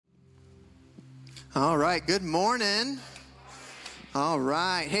All right, good morning. All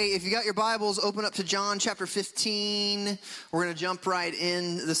right. Hey, if you got your Bibles, open up to John chapter 15. We're going to jump right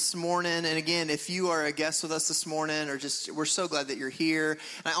in this morning. And again, if you are a guest with us this morning, we're so glad that you're here.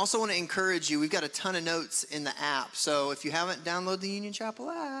 And I also want to encourage you, we've got a ton of notes in the app. So if you haven't downloaded the Union Chapel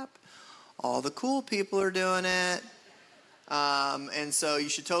app, all the cool people are doing it. And so you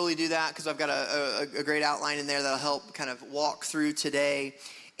should totally do that because I've got a great outline in there that'll help kind of walk through today.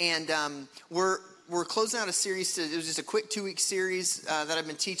 And we're closing out a series. It was just a quick 2-week series that I've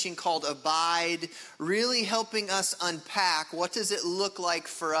been teaching called Abide, really helping us unpack what does it look like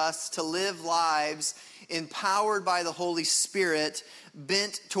for us to live lives empowered by the Holy Spirit,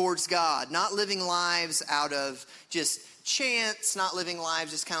 bent towards God, not living lives out of just chance, not living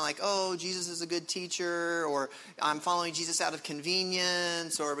lives just kind of like, oh, Jesus is a good teacher, or I'm following Jesus out of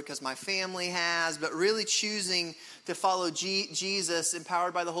convenience, or because my family has, but really choosing to follow Jesus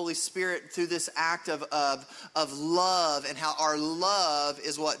empowered by the Holy Spirit through this act of love, and how our love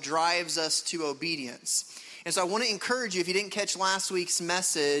is what drives us to obedience. And so I want to encourage you, if you didn't catch last week's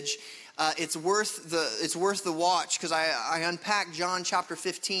message, it's worth the watch, because I unpacked John chapter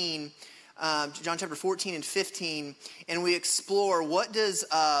 15, John chapter 14 and 15, and we explore what does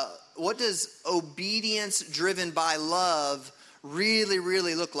obedience driven by love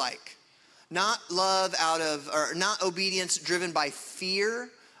really look like. Not love not obedience driven by fear,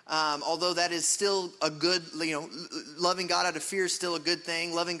 although that is still a good, loving God out of fear is still a good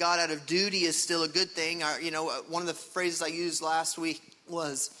thing. Loving God out of duty is still a good thing. One of the phrases I used last week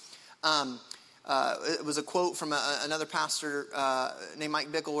was, it was a quote from another pastor named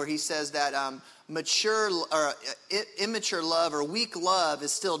Mike Bickle, where he says that immature love or weak love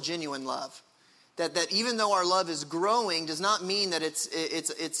is still genuine love. That even though our love is growing does not mean that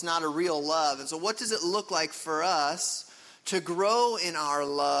it's not a real love. And so what does it look like for us to grow in our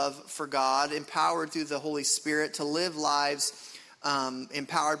love for God, empowered through the Holy Spirit, to live lives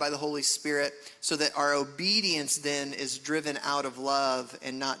empowered by the Holy Spirit, so that our obedience then is driven out of love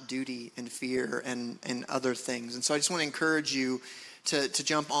and not duty and fear and other things. And so I just want to encourage you to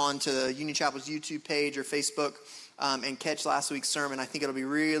jump on to the Union Chapel's YouTube page or Facebook and catch last week's sermon. I think it'll be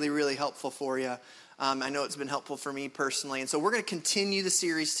really helpful for you. I know it's been helpful for me personally. And so we're going to continue the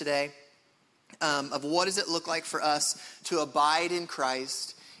series today of what does it look like for us to abide in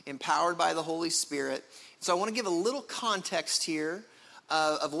Christ, empowered by the Holy Spirit. So I want to give a little context here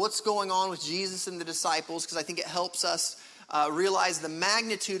of what's going on with Jesus and the disciples, because I think it helps us realize the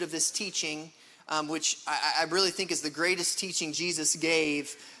magnitude of this teaching, which I really think is the greatest teaching Jesus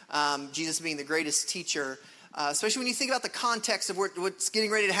gave, Jesus being the greatest teacher, especially when you think about the context of what's getting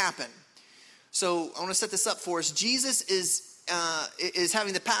ready to happen. So I want to set this up for us. Jesus is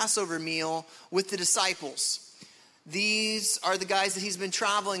having the Passover meal with the disciples. These are the guys that he's been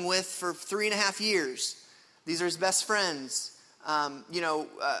traveling with for 3.5 years. These are his best friends.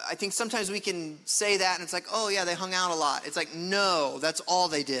 I think sometimes we can say that and it's like, oh yeah, they hung out a lot. It's like, no, that's all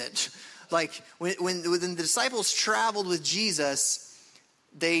they did. Like when the disciples traveled with Jesus,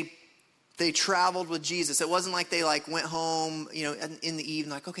 they traveled with Jesus. It wasn't like they went home, in the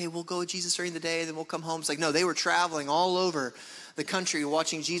evening, like, okay, we'll go with Jesus during the day, then we'll come home. It's like, no, they were traveling all over the country,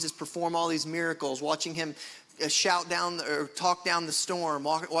 watching Jesus perform all these miracles, watching him shout down or talk down the storm,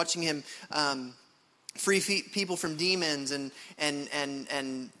 watching him free people from demons and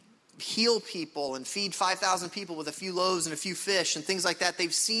heal people and feed 5,000 people with a few loaves and a few fish and things like that.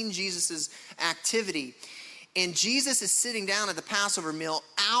 They've seen Jesus's activity. And Jesus is sitting down at the Passover meal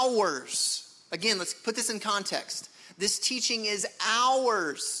hours. Again, let's put this in context. This teaching is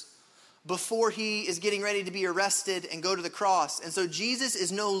hours before he is getting ready to be arrested and go to the cross. And so Jesus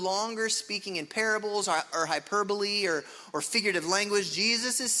is no longer speaking in parables or hyperbole or figurative language.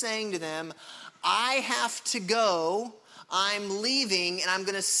 Jesus is saying to them, I have to go. I'm leaving, and I'm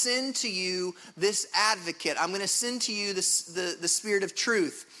going to send to you this advocate. I'm going to send to you the Spirit of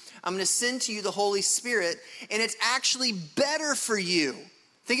truth. I'm going to send to you the Holy Spirit, and it's actually better for you.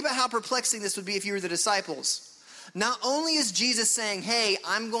 Think about how perplexing this would be if you were the disciples. Not only is Jesus saying, hey,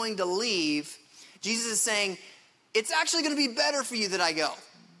 I'm going to leave, Jesus is saying, it's actually going to be better for you that I go.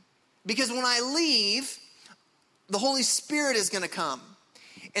 Because when I leave, the Holy Spirit is going to come.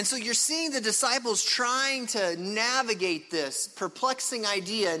 And so you're seeing the disciples trying to navigate this perplexing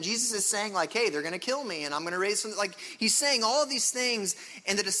idea. And Jesus is saying hey, they're going to kill me and I'm going to raise from, he's saying all of these things,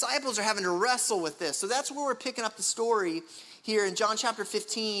 and the disciples are having to wrestle with this. So that's where we're picking up the story here in John chapter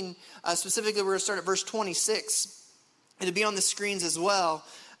 15. Specifically, we're going to start at verse 26. And it'll be on the screens as well.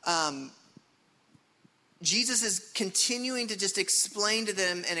 Jesus is continuing to just explain to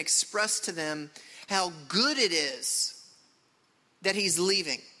them and express to them how good it is that he's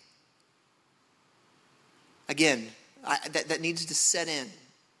leaving. Again, that needs to set in.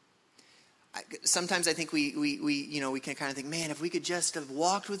 Sometimes I think we can kind of think, man, if we could just have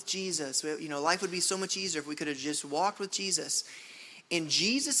walked with Jesus, life would be so much easier if we could have just walked with Jesus. And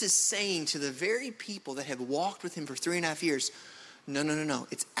Jesus is saying to the very people that have walked with him for 3.5 years, no.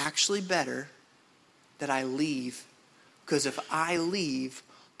 It's actually better that I leave, because if I leave,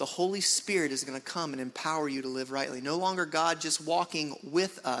 the Holy Spirit is going to come and empower you to live rightly. No longer God just walking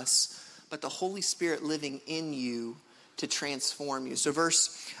with us, but the Holy Spirit living in you to transform you. So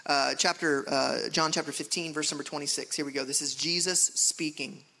John chapter 15, verse number 26. Here we go. This is Jesus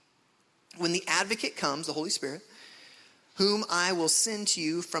speaking. When the advocate comes, the Holy Spirit, whom I will send to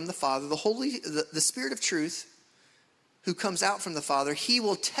you from the Father, the Spirit of truth, who comes out from the Father, he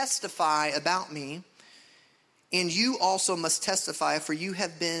will testify about me, and you also must testify, for you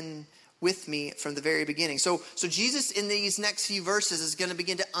have been with me from the very beginning. So Jesus in these next few verses is going to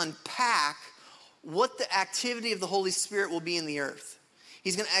begin to unpack what the activity of the Holy Spirit will be in the earth.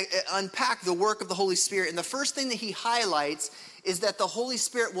 He's going to unpack the work of the Holy Spirit. And the first thing that he highlights is that the Holy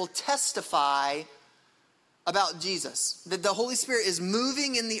Spirit will testify about Jesus. That the Holy Spirit is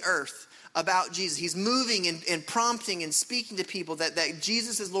moving in the earth about Jesus. He's moving and prompting and speaking to people that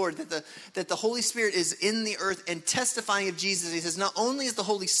Jesus is Lord, that the Holy Spirit is in the earth and testifying of Jesus. He says, not only is the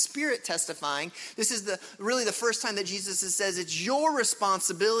Holy Spirit testifying, this is really the first time that Jesus says it's your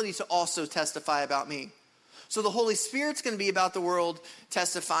responsibility to also testify about me. So the Holy Spirit's going to be about the world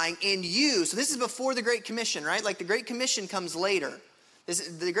testifying in you. So this is before the Great Commission, right? Like the Great Commission comes later.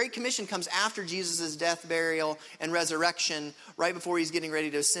 The Great Commission comes after Jesus' death, burial, and resurrection, right before he's getting ready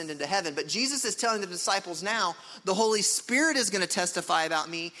to ascend into heaven. But Jesus is telling the disciples now, the Holy Spirit is going to testify about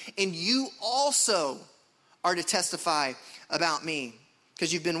me, and you also are to testify about me,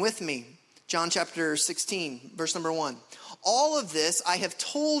 because you've been with me. John chapter 16, verse number 1. All of this I have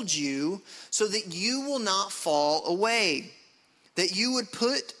told you so that you will not fall away, that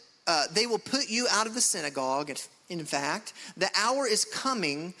they will put you out of the synagogue. In fact, the hour is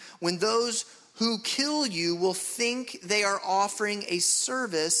coming when those who kill you will think they are offering a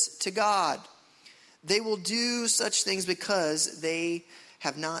service to God. They will do such things because they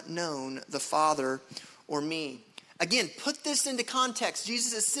have not known the Father or me. Again, put this into context.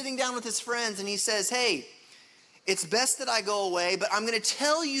 Jesus is sitting down with his friends and he says, hey, it's best that I go away, but I'm going to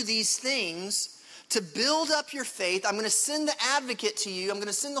tell you these things to build up your faith. I'm going to send the advocate to you. I'm going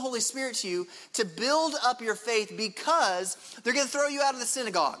to send the Holy Spirit to you to build up your faith, because they're going to throw you out of the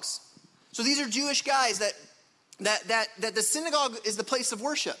synagogues. So these are Jewish guys that the synagogue is the place of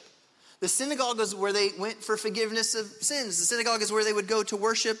worship. The synagogue is where they went for forgiveness of sins. The synagogue is where they would go to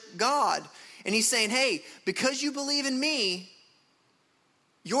worship God. And he's saying, hey, because you believe in me,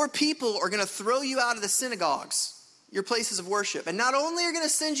 your people are going to throw you out of the synagogues, your places of worship. And not only are going to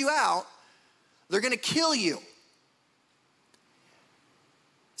send you out, they're going to kill you.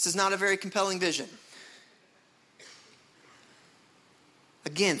 This is not a very compelling vision.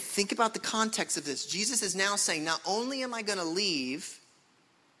 Again, think about the context of this. Jesus is now saying, not only am I going to leave,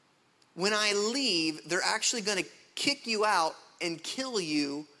 when I leave, they're actually going to kick you out and kill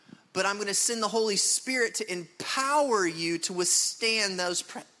you, but I'm going to send the Holy Spirit to empower you to withstand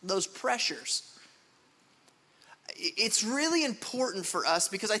those pressures. It's really important for us,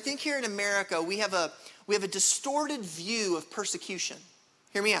 because I think here in America we have a distorted view of persecution.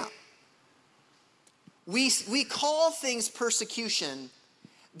 Hear me out. We call things persecution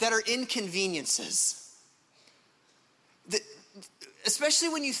that are inconveniences. Especially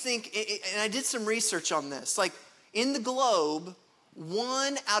when you think, and I did some research on this, like in the globe,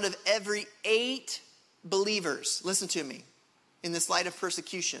 1 out of every 8 believers, listen to me, in this light of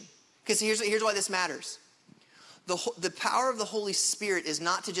persecution. Because here's why this matters. The power of the Holy Spirit is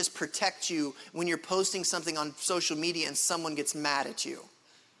not to just protect you when you're posting something on social media and someone gets mad at you.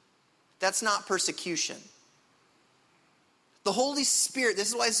 That's not persecution. The Holy Spirit, this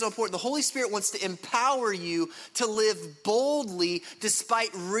is why it's so important, the Holy Spirit wants to empower you to live boldly despite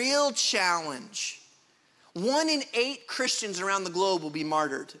real challenge. 1 in 8 Christians around the globe will be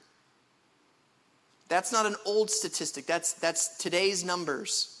martyred. That's not an old statistic. That's today's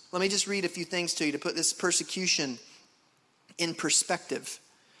numbers. Let me just read a few things to you to put this persecution in perspective.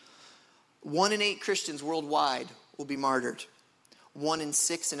 1 in 8 Christians worldwide will be martyred. 1 in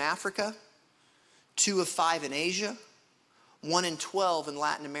 6 in Africa. 2 of 5 in Asia. 1 in 12 in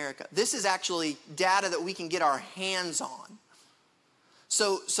Latin America. This is actually data that we can get our hands on.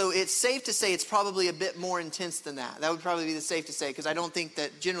 So it's safe to say it's probably a bit more intense than that. That would probably be the safe to say, because I don't think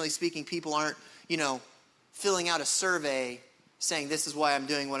that, generally speaking, people aren't, filling out a survey saying this is why I'm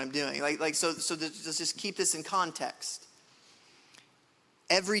doing what I'm doing. So let's just keep this in context.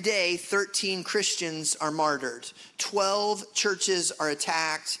 Every day, 13 Christians are martyred. 12 churches are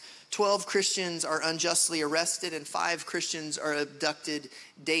attacked. 12 Christians are unjustly arrested, and 5 Christians are abducted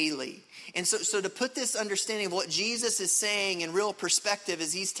daily. And so to put this understanding of what Jesus is saying in real perspective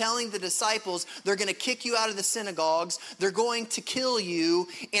is he's telling the disciples they're going to kick you out of the synagogues, they're going to kill you,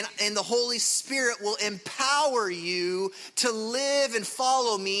 and the Holy Spirit will empower you to live and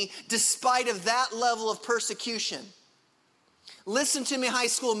follow me despite of that level of persecution. Listen to me, high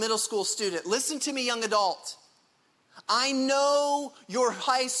school, middle school student. Listen to me, young adult. I know your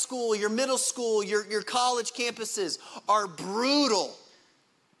high school, your middle school, your college campuses are brutal.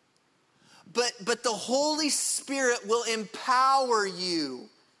 But the Holy Spirit will empower you.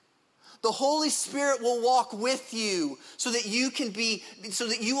 The Holy Spirit will walk with you so that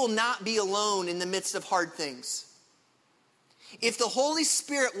you will not be alone in the midst of hard things. If the Holy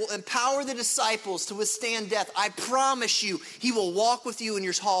Spirit will empower the disciples to withstand death, I promise you, he will walk with you in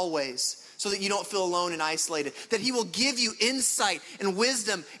your hallways so that you don't feel alone and isolated. That he will give you insight and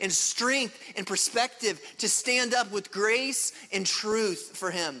wisdom and strength and perspective to stand up with grace and truth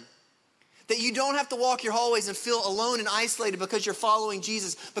for him. That you don't have to walk your hallways and feel alone and isolated because you're following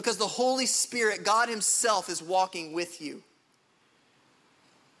Jesus, because the Holy Spirit, God himself, is walking with you.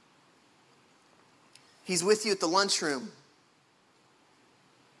 He's with you at the lunchroom.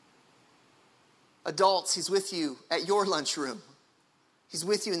 Adults, he's with you at your lunchroom. He's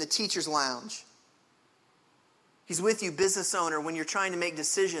with you in the teacher's lounge. He's with you, business owner, when you're trying to make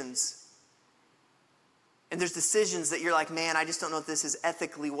decisions. And there's decisions that you're like, man, I just don't know if this is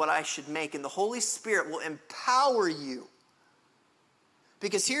ethically what I should make. And the Holy Spirit will empower you.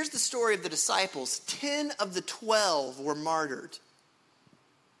 Because here's the story of the disciples. 10 of the 12 were martyred.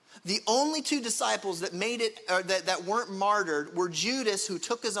 The only 2 disciples that made it, or that weren't martyred, were Judas, who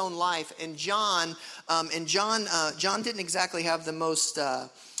took his own life, and John. John didn't exactly have the most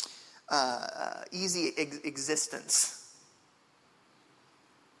easy existence.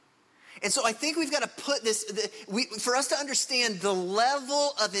 And so I think we've got to put this, for us to understand the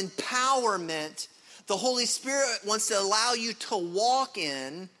level of empowerment the Holy Spirit wants to allow you to walk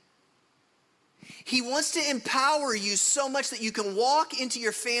in. He wants to empower you so much that you can walk into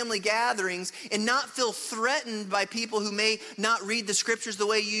your family gatherings and not feel threatened by people who may not read the scriptures the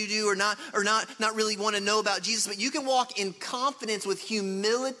way you do, or not really want to know about Jesus. But you can walk in confidence with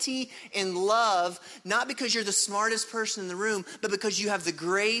humility and love, not because you're the smartest person in the room, but because you have the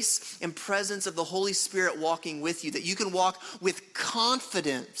grace and presence of the Holy Spirit walking with you. That you can walk with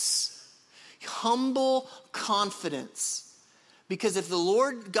confidence, humble confidence. Because if the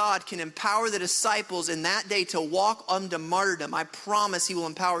Lord God can empower the disciples in that day to walk unto martyrdom, I promise he will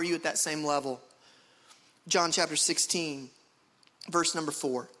empower you at that same level. John chapter 16, verse number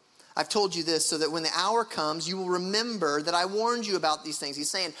 4. I've told you this so that when the hour comes, you will remember that I warned you about these things. He's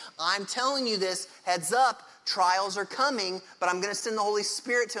saying, I'm telling you this, heads up, trials are coming, but I'm going to send the Holy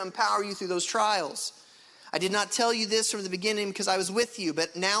Spirit to empower you through those trials. I did not tell you this from the beginning because I was with you,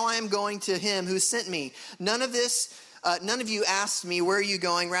 but now I am going to him who sent me. None of you asked me, where are you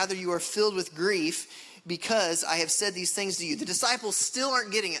going? Rather, you are filled with grief because I have said these things to you. The disciples still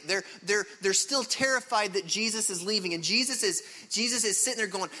aren't getting it. They're still terrified that Jesus is leaving. And Jesus is sitting there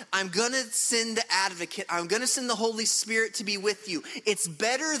going, I'm going to send the advocate. I'm going to send the Holy Spirit to be with you. It's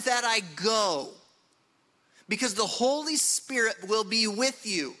better that I go because the Holy Spirit will be with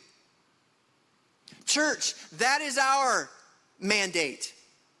you. Church, that is our mandate.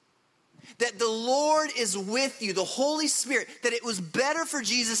 That the Lord is with you, the Holy Spirit, that it was better for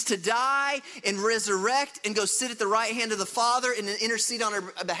Jesus to die and resurrect and go sit at the right hand of the Father and intercede on our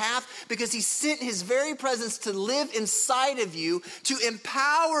behalf, because he sent his very presence to live inside of you, to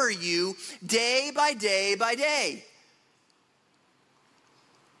empower you day by day by day.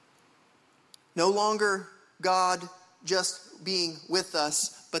 No longer God just being with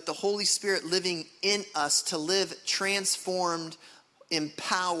us, but the Holy Spirit living in us to live transformed,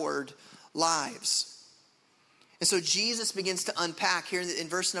 empowered lives. And so Jesus begins to unpack here in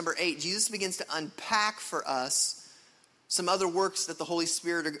verse number 8. Jesus begins to unpack for us some other works that the Holy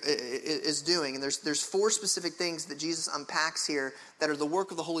Spirit is doing. And there's 4 specific things that Jesus unpacks here that are the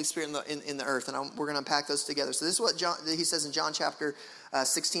work of the Holy Spirit in the earth. And we're going to unpack those together. So this is what he says in John chapter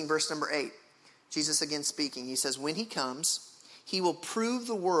 16, verse number 8. Jesus again speaking. He says, when he comes, he will prove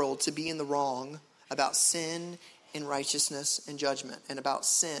the world to be in the wrong about sin and righteousness and judgment. And about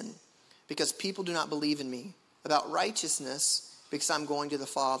sin, because people do not believe in me. About righteousness, because I'm going to the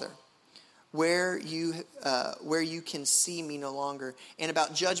Father, where you can see me no longer. And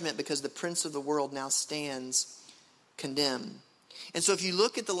about judgment, because the prince of the world now stands condemned. And so if you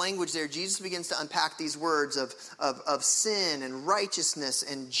look at the language there, Jesus begins to unpack these words of sin and righteousness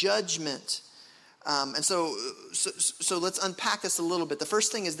and judgment. And so let's unpack this a little bit. The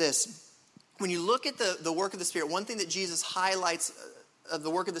first thing is this. When you look at the work of the Spirit, one thing that Jesus highlights of the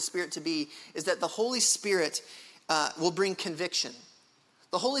work of the Spirit to be is that the Holy Spirit will bring conviction.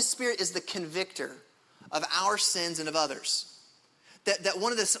 The Holy Spirit is the convictor of our sins and of others. That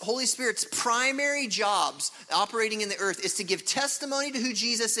one of the Holy Spirit's primary jobs operating in the earth is to give testimony to who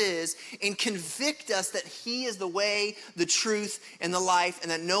Jesus is and convict us that he is the way, the truth, and the life, and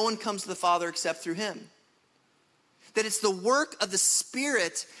that no one comes to the Father except through him. That it's the work of the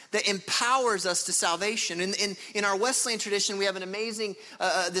Spirit that empowers us to salvation. In our Wesleyan tradition, we have an amazing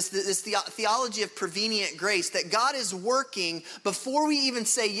this theology of prevenient grace, that God is working before we even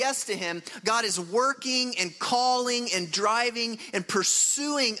say yes to him. God is working and calling and driving and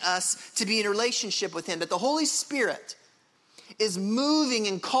pursuing us to be in a relationship with him. That the Holy Spirit is moving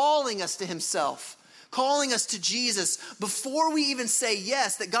and calling us to himself, calling us to Jesus before we even say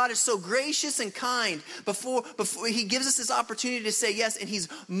yes. That God is so gracious and kind before he gives us this opportunity to say yes, and he's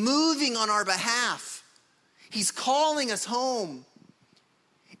moving on our behalf. He's calling us home.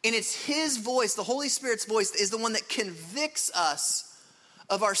 And it's his voice, the Holy Spirit's voice, is the one that convicts us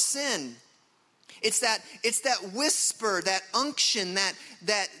of our sin. It's that whisper, that unction, that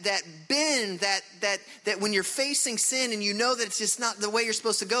bend, that when you're facing sin and you know that it's just not the way you're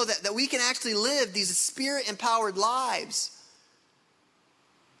supposed to go, that we can actually live these Spirit-empowered lives.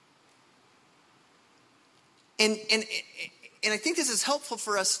 And I think this is helpful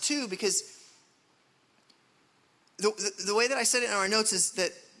for us too, because the way that I said it in our notes is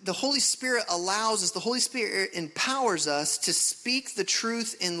that the Holy Spirit allows us, the Holy Spirit empowers us to speak the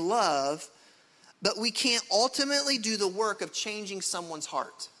truth in love, but we can't ultimately do the work of changing someone's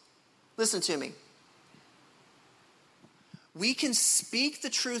heart. Listen to me. We can speak the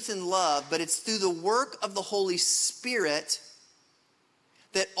truth in love, but it's through the work of the Holy Spirit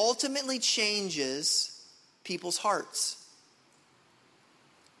that ultimately changes people's hearts.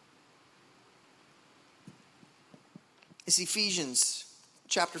 It's Ephesians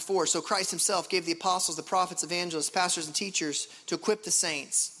chapter 4. So Christ himself gave the apostles, the prophets, evangelists, pastors, and teachers to equip the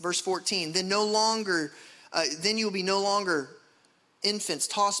saints. Verse 14. Then you will be no longer infants,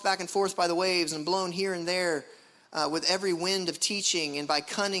 tossed back and forth by the waves and blown here and there with every wind of teaching, and by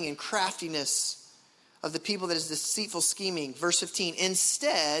cunning and craftiness of the people that is deceitful scheming. Verse 15.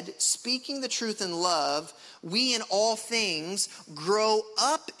 Instead, speaking the truth in love, we in all things grow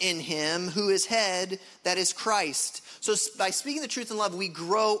up in him who is head, that is Christ. So by speaking the truth in love, we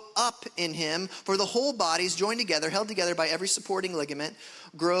grow up in him, for the whole body is joined together, held together by every supporting ligament,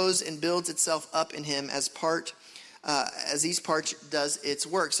 grows and builds itself up in him as each part does its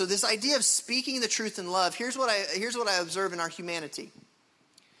work. So this idea of speaking the truth in love, here's what I observe in our humanity.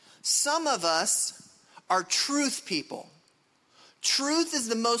 Some of us are truth people. Truth is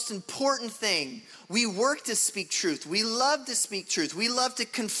the most important thing. We work to speak truth. We love to speak truth. We love to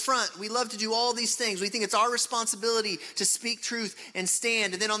confront. We love to do all these things. We think it's our responsibility to speak truth and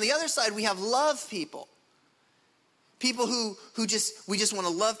stand. And then on the other side, we have love people. People who we just want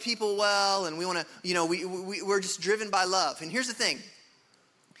to love people well, and we want to, we're just driven by love. And here's the thing.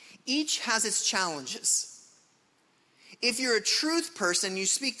 Each has its challenges. If you're a truth person, you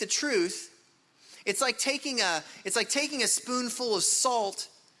speak the truth. It's like taking a spoonful of salt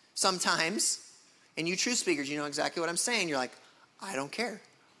sometimes, and you truth speakers, you know exactly what I'm saying. You're like, I don't care.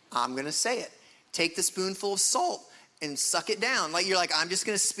 I'm going to say it. Take the spoonful of salt and suck it down. Like, you're like, I'm just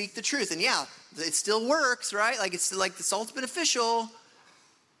going to speak the truth. And yeah, it still works, right? Like, it's like the salt's beneficial,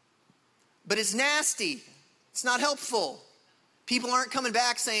 but it's nasty. It's not helpful. People aren't coming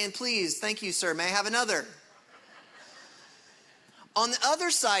back saying, please, thank you, sir, may I have another? On the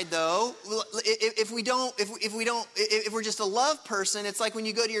other side, though, if we're just a love person, it's like when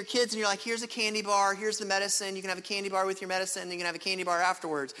you go to your kids and you're like, here's a candy bar, here's the medicine. You can have a candy bar with your medicine, and you can have a candy bar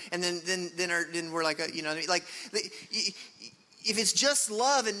afterwards. And then we're like, if it's just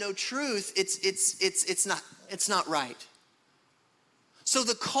love and no truth, it's not right. So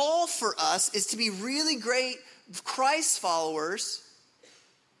the call for us is to be really great Christ followers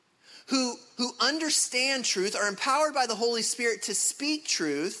who understand truth, are empowered by the Holy Spirit to speak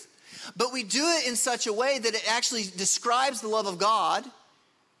truth, but we do it in such a way that it actually describes the love of God.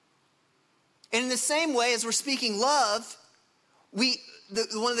 And in the same way as we're speaking love,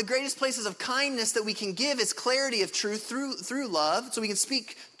 one of the greatest places of kindness that we can give is clarity of truth through love. So we can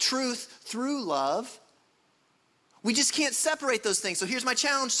speak truth through love. We just can't separate those things. So here's my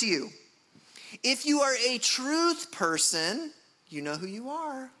challenge to you. If you are a truth person, you know who you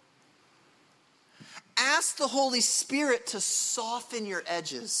are. Ask the Holy Spirit to soften your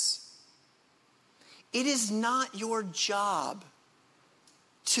edges. It is not your job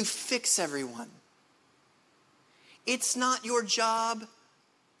to fix everyone. It's not your job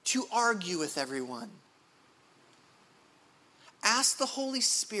to argue with everyone. Ask the Holy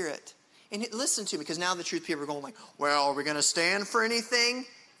Spirit. And listen to me, because now the truth people are going like, well, are we going to stand for anything?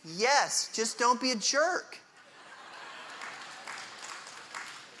 Yes, just don't be a jerk.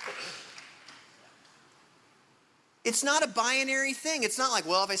 It's not a binary thing. It's not like,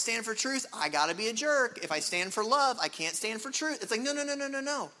 well, if I stand for truth, I got to be a jerk. If I stand for love, I can't stand for truth. It's like,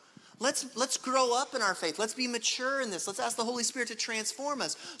 no. Let's grow up in our faith. Let's be mature in this. Let's ask the Holy Spirit to transform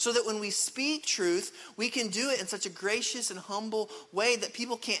us so that when we speak truth, we can do it in such a gracious and humble way that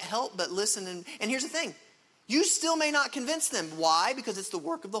people can't help but listen. And here's the thing. You still may not convince them. Why? Because it's the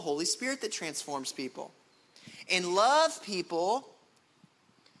work of the Holy Spirit that transforms people. And love people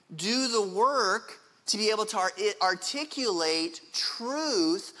do the work to be able to articulate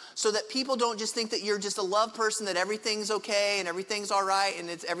truth so that people don't just think that you're just a love person, that everything's okay and everything's all right and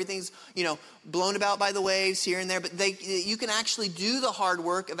everything's, blown about by the waves here and there. But you can actually do the hard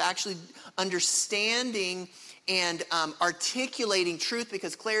work of actually understanding and articulating truth,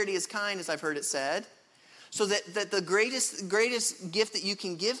 because clarity is kind, as I've heard it said. So that the greatest gift that you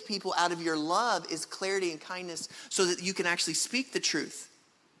can give people out of your love is clarity and kindness, so that you can actually speak the truth.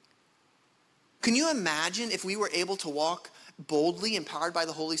 Can you imagine if we were able to walk boldly, empowered by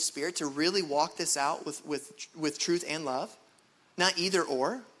the Holy Spirit, to really walk this out with truth and love? Not either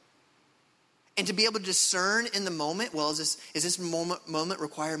or. And to be able to discern in the moment, well, does this moment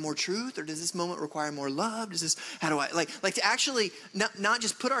require more truth, or does this moment require more love? How do I, like to actually not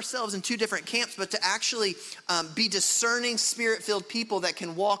just put ourselves in two different camps, but to actually be discerning, Spirit-filled people that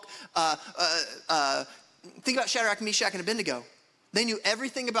can walk, think about Shadrach, Meshach, and Abednego. They knew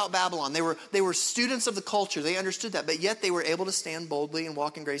everything about Babylon. They were students of the culture. They understood that, but yet they were able to stand boldly and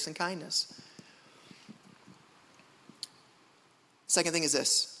walk in grace and kindness. Second thing is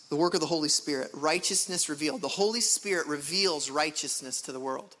this, the work of the Holy Spirit, righteousness revealed. The Holy Spirit reveals righteousness to the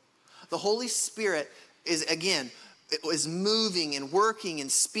world. The Holy Spirit is moving and working and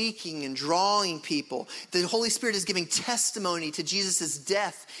speaking and drawing people. The Holy Spirit is giving testimony to Jesus'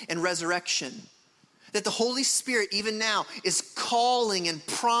 death and resurrection. That the Holy Spirit, even now, is calling and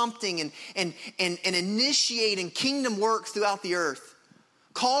prompting and initiating kingdom work throughout the earth.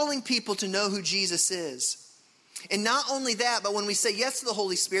 Calling people to know who Jesus is. And not only that, but when we say yes to the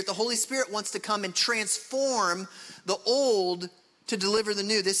Holy Spirit wants to come and transform the old to deliver the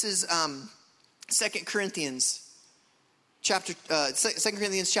new. This is 2 Corinthians chapter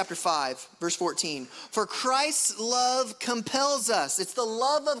 5, verse 14. For Christ's love compels us. It's the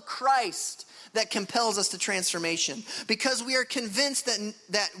love of Christ that compels us to transformation, because we are convinced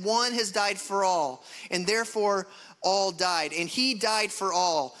that one has died for all, and therefore all died, and he died for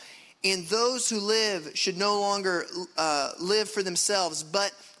all. And those who live should no longer live for themselves,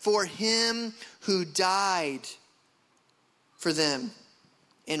 but for him who died for them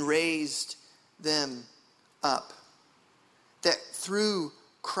and raised them up. That through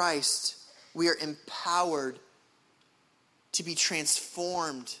Christ we are empowered to be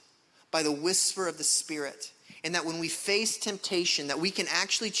transformed by the whisper of the Spirit. And that when we face temptation, that we can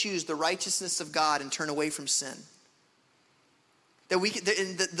actually choose the righteousness of God and turn away from sin. That we can,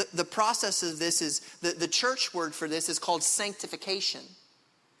 the process of this is, the church word for this is called sanctification.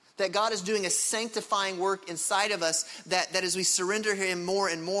 That God is doing a sanctifying work inside of us, that as we surrender him more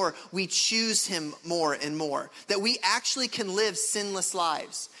and more, we choose him more and more. That we actually can live sinless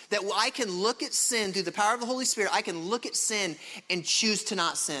lives. That I can look at sin through the power of the Holy Spirit. I can look at sin and choose to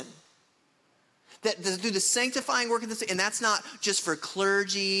not sin. That through the sanctifying work of this, and that's not just for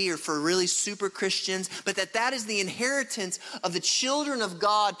clergy or for really super Christians, but that is the inheritance of the children of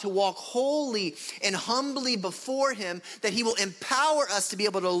God to walk holy and humbly before him, that he will empower us to be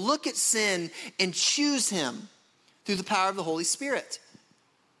able to look at sin and choose him through the power of the Holy Spirit.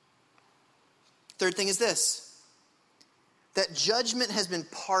 Third thing is this, that judgment has been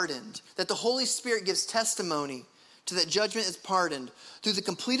pardoned, that the Holy Spirit gives testimony to that judgment is pardoned. Through the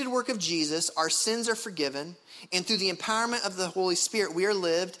completed work of Jesus, our sins are forgiven, and through the empowerment of the Holy Spirit, we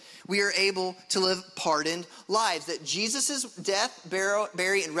are able to live pardoned lives. That Jesus' death, burial,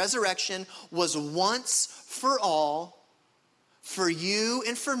 and resurrection was once for all, for you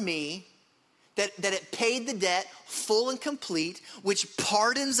and for me, that it paid the debt full and complete, which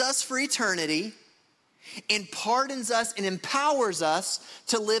pardons us for eternity, and pardons us and empowers us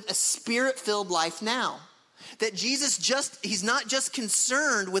to live a Spirit-filled life now. That he's not just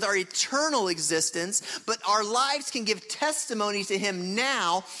concerned with our eternal existence, but our lives can give testimony to him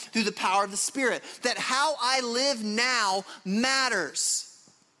now through the power of the Spirit. That how I live now matters.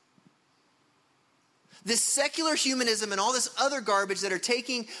 This secular humanism and all this other garbage that are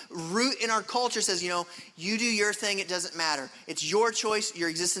taking root in our culture says, you do your thing, it doesn't matter. It's your choice, your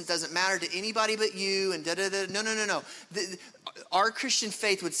existence doesn't matter to anybody but you, and da-da-da. No. Our Christian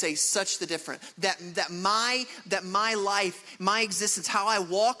faith would say such the different. That my life, my existence, how I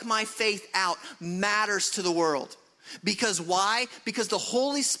walk my faith out matters to the world. Because why? Because the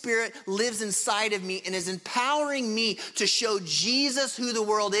Holy Spirit lives inside of me and is empowering me to show Jesus who the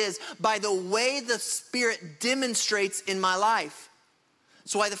world is by the way the Spirit demonstrates in my life.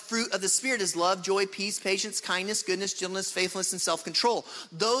 So why the fruit of the Spirit is love, joy, peace, patience, kindness, goodness, gentleness, faithfulness, and self-control.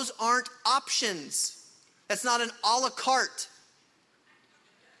 Those aren't options. That's not an a la carte.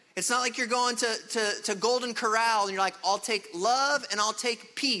 It's not like you're going to Golden Corral and you're like, I'll take love and I'll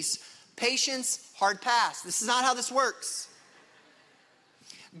take peace. Patience, hard pass. This is not how this works.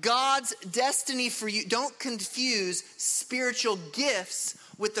 God's destiny for you, don't confuse spiritual gifts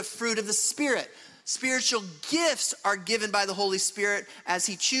with the fruit of the Spirit. Spiritual gifts are given by the Holy Spirit as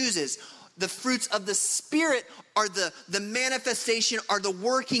he chooses. The fruits of the Spirit are the manifestation, are the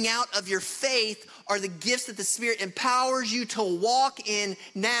working out of your faith, are the gifts that the Spirit empowers you to walk in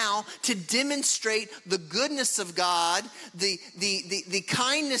now to demonstrate the goodness of God, the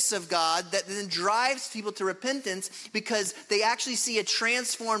kindness of God that then drives people to repentance because they actually see a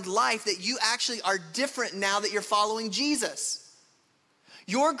transformed life, that you actually are different now that you're following Jesus.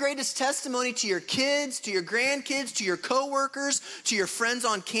 Your greatest testimony to your kids, to your grandkids, to your coworkers, to your friends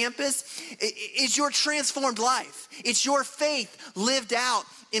on campus is your transformed life. It's your faith lived out,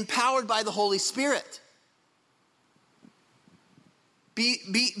 empowered by the Holy Spirit.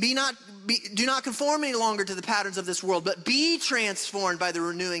 Do not conform any longer to the patterns of this world, but be transformed by the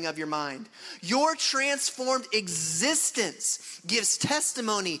renewing of your mind. Your transformed existence gives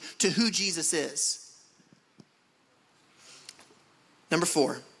testimony to who Jesus is. Number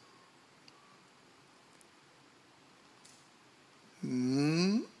 4.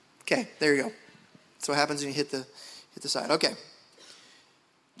 Okay, there you go. That's what happens when you hit the side. Okay.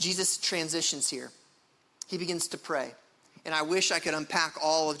 Jesus transitions here. He begins to pray. And I wish I could unpack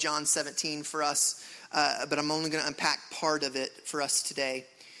all of John 17 for us, but I'm only going to unpack part of it for us today.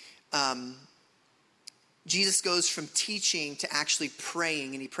 Jesus goes from teaching to actually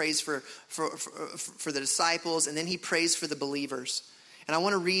praying, and he prays for the disciples, and then he prays for the believers. And I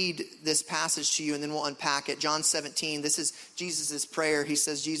want to read this passage to you, and then we'll unpack it. John 17, this is Jesus' prayer. He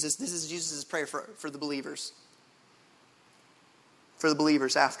says, this is Jesus' prayer for the believers. For the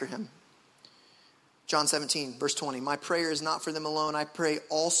believers after him. John 17, verse 20. My prayer is not for them alone. I pray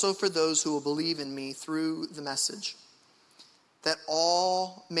also for those who will believe in me through the message. That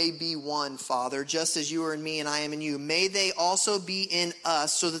all may be one, Father, just as you are in me and I am in you. May they also be in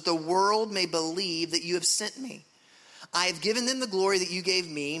us, so that the world may believe that you have sent me. I have given them the glory that you gave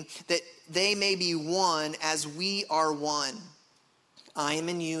me, that they may be one as we are one. I am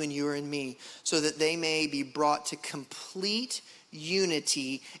in you and you are in me, so that they may be brought to complete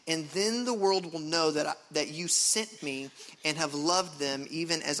unity, and then the world will know that you sent me and have loved them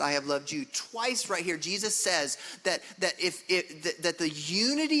even as I have loved you. Twice right here, Jesus says that the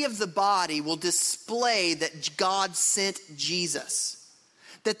unity of the body will display that God sent Jesus.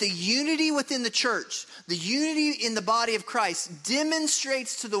 That the unity within the church, the unity in the body of Christ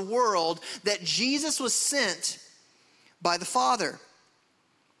demonstrates to the world that Jesus was sent by the Father.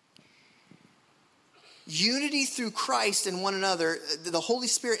 Unity through Christ and one another, the Holy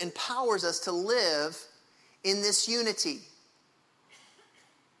Spirit empowers us to live in this unity.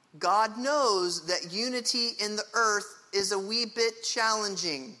 God knows that unity in the earth is a wee bit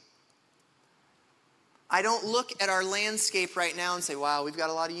challenging. I don't look at our landscape right now and say, wow, we've got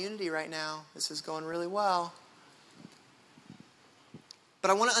a lot of unity right now. This is going really well.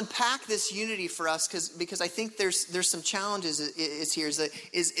 But I want to unpack this unity for us because I think there's some challenges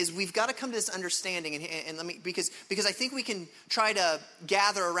is we've got to come to this understanding and let me because I think we can try to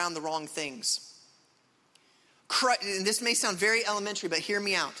gather around the wrong things. And this may sound very elementary, but hear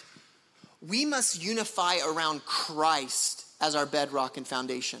me out. We must unify around Christ as our bedrock and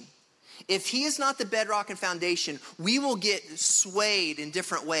foundation. If he is not the bedrock and foundation, we will get swayed in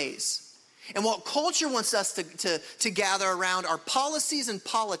different ways. And what culture wants us to gather around are policies and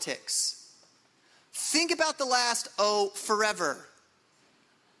politics. Think about the last, forever.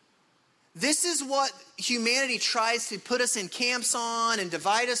 This is what humanity tries to put us in camps on and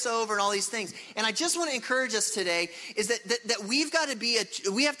divide us over and all these things. And I just want to encourage us today is that we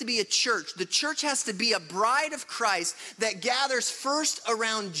have to be a church. The church has to be a bride of Christ that gathers first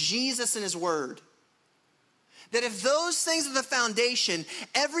around Jesus and his word. That if those things are the foundation,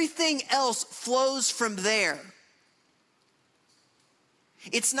 everything else flows from there.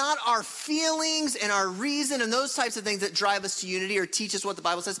 It's not our feelings and our reason and those types of things that drive us to unity or teach us what the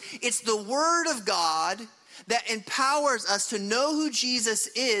Bible says. It's the Word of God that empowers us to know who Jesus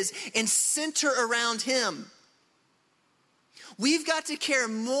is and center around him. We've got to care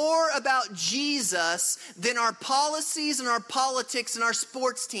more about Jesus than our policies and our politics and our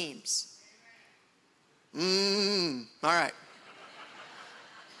sports teams. All right.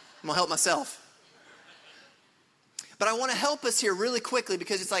 I'm going to help myself. But I want to help us here really quickly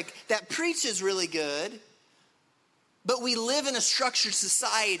because it's like that preach is really good, but we live in a structured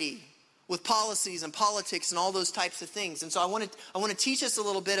society with policies and politics and all those types of things. And so I want to teach us a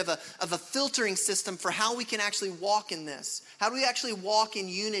little bit of a filtering system for how we can actually walk in this. How do we actually walk in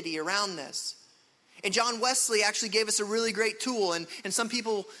unity around this? And John Wesley actually gave us a really great tool. And some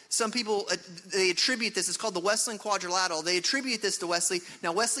people, they attribute this. It's called the Wesleyan Quadrilateral. They attribute this to Wesley.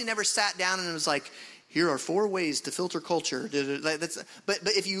 Now, Wesley never sat down and was like, here are 4 ways to filter culture. But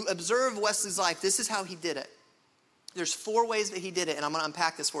if you observe Wesley's life, this is how he did it. There's 4 ways that he did it, and I'm going to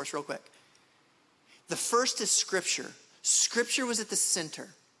unpack this for us real quick. The first is Scripture. Scripture was at the center.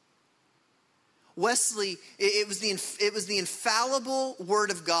 Wesley, it was the infallible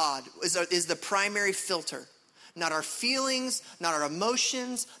Word of God is the primary filter. Not our feelings, not our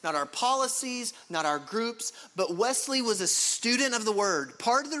emotions, not our policies, not our groups, but Wesley was a student of the Word.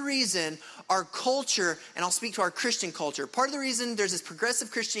 Part of the reason our culture, and I'll speak to our Christian culture, part of the reason there's this progressive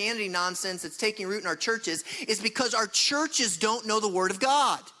Christianity nonsense that's taking root in our churches is because our churches don't know the Word of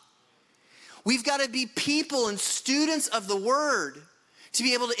God. We've got to be people and students of the Word to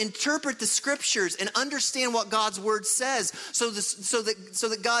be able to interpret the Scriptures and understand what God's Word says, so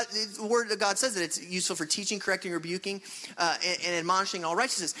that God, the Word of God says that it's useful for teaching, correcting, rebuking, and admonishing all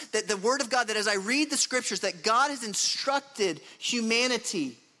righteousness. That the Word of God, that as I read the Scriptures, that God has instructed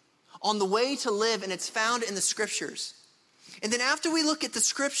humanity on the way to live, and it's found in the Scriptures. And then after we look at the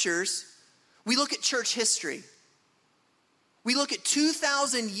Scriptures, we look at church history. We look at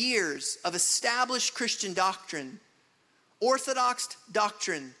 2,000 years of established Christian doctrine, orthodox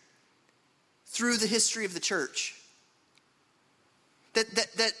doctrine through the history of the church. That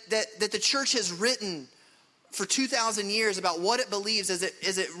the church has written for 2,000 years about what it believes as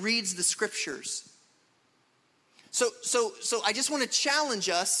it reads the Scriptures. So I just want to challenge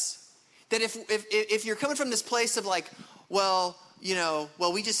us that if you're coming from this place of like,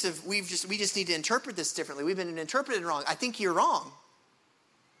 we just need to interpret this differently. We've been interpreted wrong. I think you're wrong.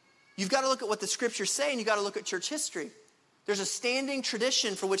 You've got to look at what the Scriptures say, and you've got to look at church history. There's a standing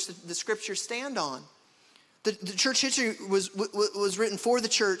tradition for which the Scriptures stand on. The church history was written for the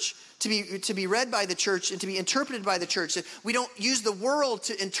church, to be read by the church, and to be interpreted by the church. We don't use the world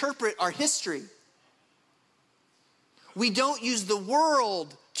to interpret our history. We don't use the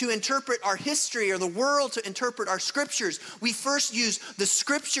world to interpret our history or the world to interpret our Scriptures. We first use the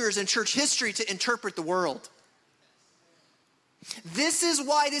Scriptures and church history to interpret the world. This is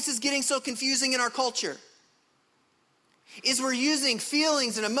why this is getting so confusing in our culture. Is we're using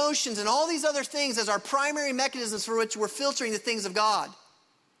feelings and emotions and all these other things as our primary mechanisms for which we're filtering the things of God.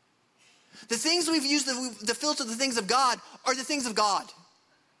 The things we've used to filter the things of God are the things of God.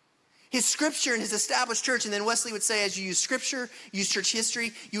 His Scripture and his established church. And then Wesley would say, as you use Scripture, use church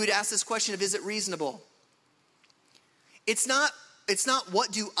history, you would ask this question of, is it reasonable? It's not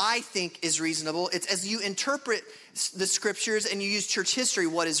what do I think is reasonable. It's as you interpret the Scriptures and you use church history,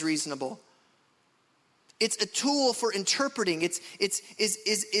 what is reasonable. It's a tool for interpreting. It's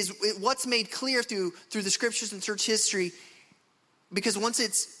what's made clear through the Scriptures and church history. Because once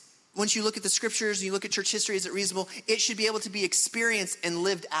you look at the Scriptures and you look at church history, is it reasonable? It should be able to be experienced and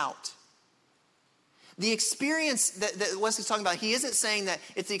lived out. The experience that Wesley's talking about, he isn't saying that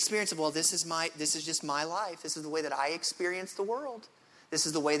it's the experience of, well, this is just my life. This is the way that I experience the world. This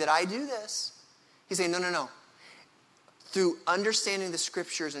is the way that I do this. He's saying, no. Through understanding the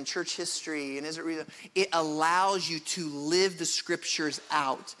Scriptures and church history, and it allows you to live the Scriptures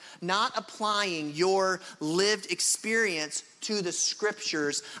out. Not applying your lived experience to the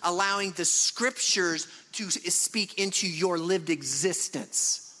Scriptures, allowing the Scriptures to speak into your lived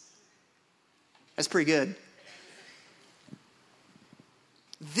existence. That's pretty good.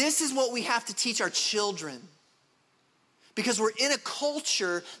 This is what we have to teach our children. Because we're in a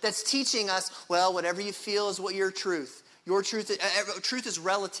culture that's teaching us, well, whatever you feel is what your truth. Your truth is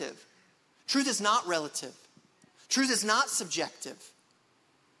relative. Truth is not relative. Truth is not subjective.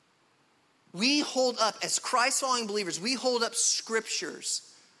 We hold up, as Christ-following believers, we hold up scriptures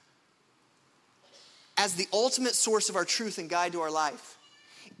as the ultimate source of our truth and guide to our life.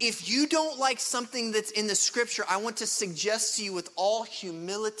 If you don't like something that's in the scripture, I want to suggest to you with all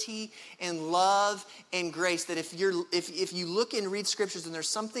humility and love and grace that if you look and read scriptures and there's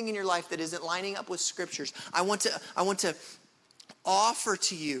something in your life that isn't lining up with scriptures, I want to offer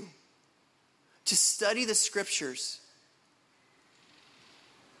to you to study the scriptures,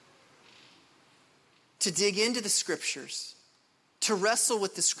 to dig into the scriptures, to wrestle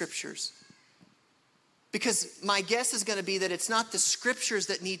with the scriptures. Because my guess is going to be that it's not the scriptures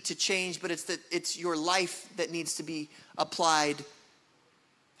that need to change, but it's your life that needs to be applied.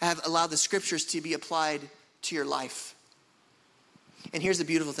 Allow the scriptures to be applied to your life. And here's the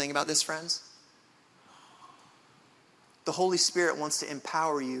beautiful thing about this, friends. The Holy Spirit wants to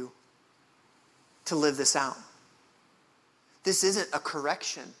empower you to live this out. This isn't a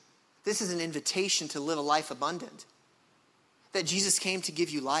correction. This is an invitation to live a life abundant. That Jesus came to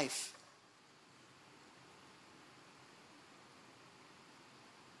give you life.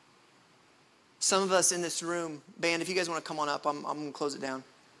 Some of us in this room, band, if you guys want to come on up, I'm going to close it down.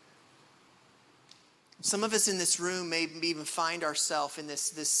 Some of us in this room may even find ourselves in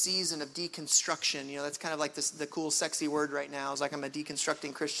this season of deconstruction. You know, that's kind of like the cool, sexy word right now. It's like I'm a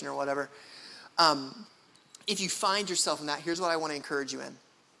deconstructing Christian or whatever. If you find yourself in that, here's what I want to encourage you in.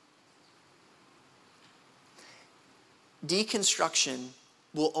 Deconstruction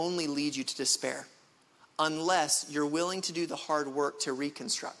will only lead you to despair unless you're willing to do the hard work to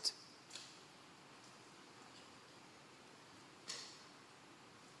reconstruct.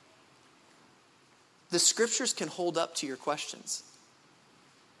 The scriptures can hold up to your questions.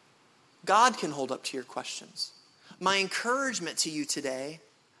 God can hold up to your questions. My encouragement to you today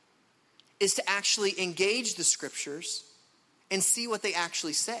is to actually engage the scriptures and see what they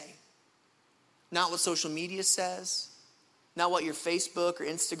actually say. Not what social media says, not what your Facebook or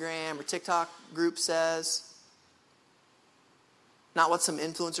Instagram or TikTok group says, not what some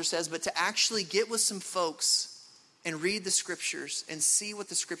influencer says, but to actually get with some folks and read the scriptures and see what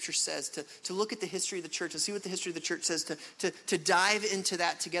the scripture says, to look at the history of the church and see what the history of the church says, to dive into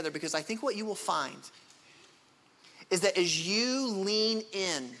that together. Because I think what you will find is that as you lean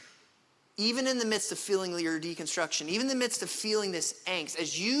in, even in the midst of feeling your deconstruction, even in the midst of feeling this angst,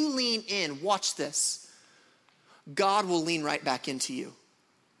 as you lean in, watch this, God will lean right back into you.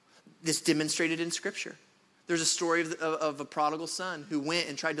 This demonstrated in scripture. There's a story of a prodigal son who went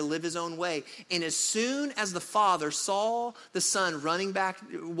and tried to live his own way. And as soon as the father saw the son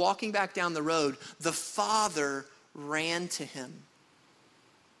walking back down the road, the father ran to him.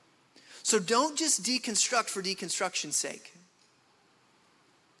 So don't just deconstruct for deconstruction's sake.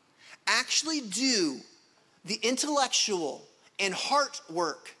 Actually do the intellectual and heart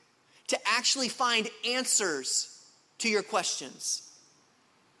work to actually find answers to your questions.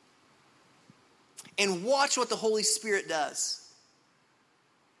 And watch what the Holy Spirit does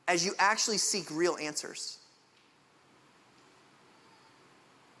as you actually seek real answers.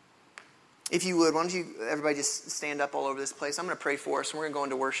 If you would, why don't you, everybody just stand up all over this place. I'm going to pray for us, and we're going to go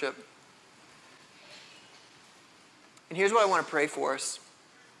into worship. And here's what I want to pray for us.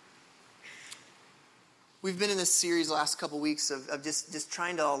 We've been in this series the last couple weeks of just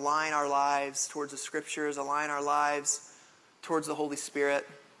trying to align our lives towards the scriptures, align our lives towards the Holy Spirit.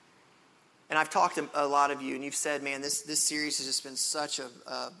 And I've talked to a lot of you, and you've said, man, this series has just been such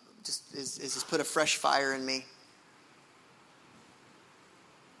has put a fresh fire in me.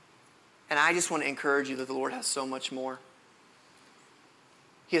 And I just want to encourage you that the Lord has so much more.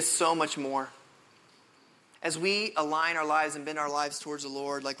 He has so much more. As we align our lives and bend our lives towards the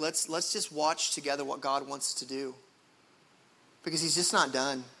Lord, like let's just watch together what God wants to do. Because he's just not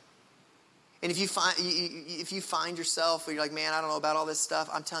done. And if you find yourself where you're like, man, I don't know about all this stuff,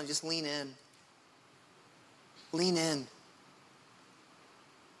 I'm telling you, just lean in. Lean in.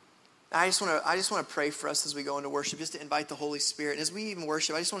 I just want to pray for us as we go into worship, just to invite the Holy Spirit. And as we even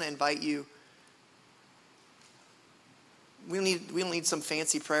worship, I just want to invite you. We don't need some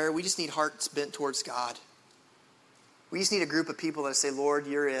fancy prayer. We just need hearts bent towards God. We just need a group of people that say, Lord,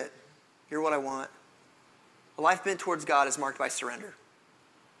 you're it. You're what I want. A life bent towards God is marked by surrender.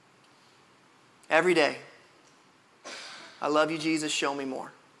 Every day. I love you, Jesus. Show me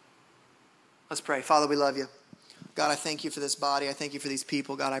more. Let's pray. Father, we love you. God, I thank you for this body. I thank you for these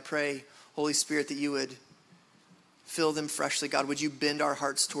people. God, I pray, Holy Spirit, that you would fill them freshly. God, would you bend our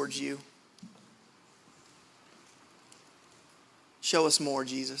hearts towards you? Show us more,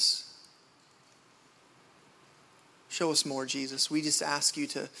 Jesus. Show us more, Jesus. We just ask you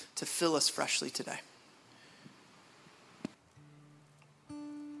to fill us freshly today.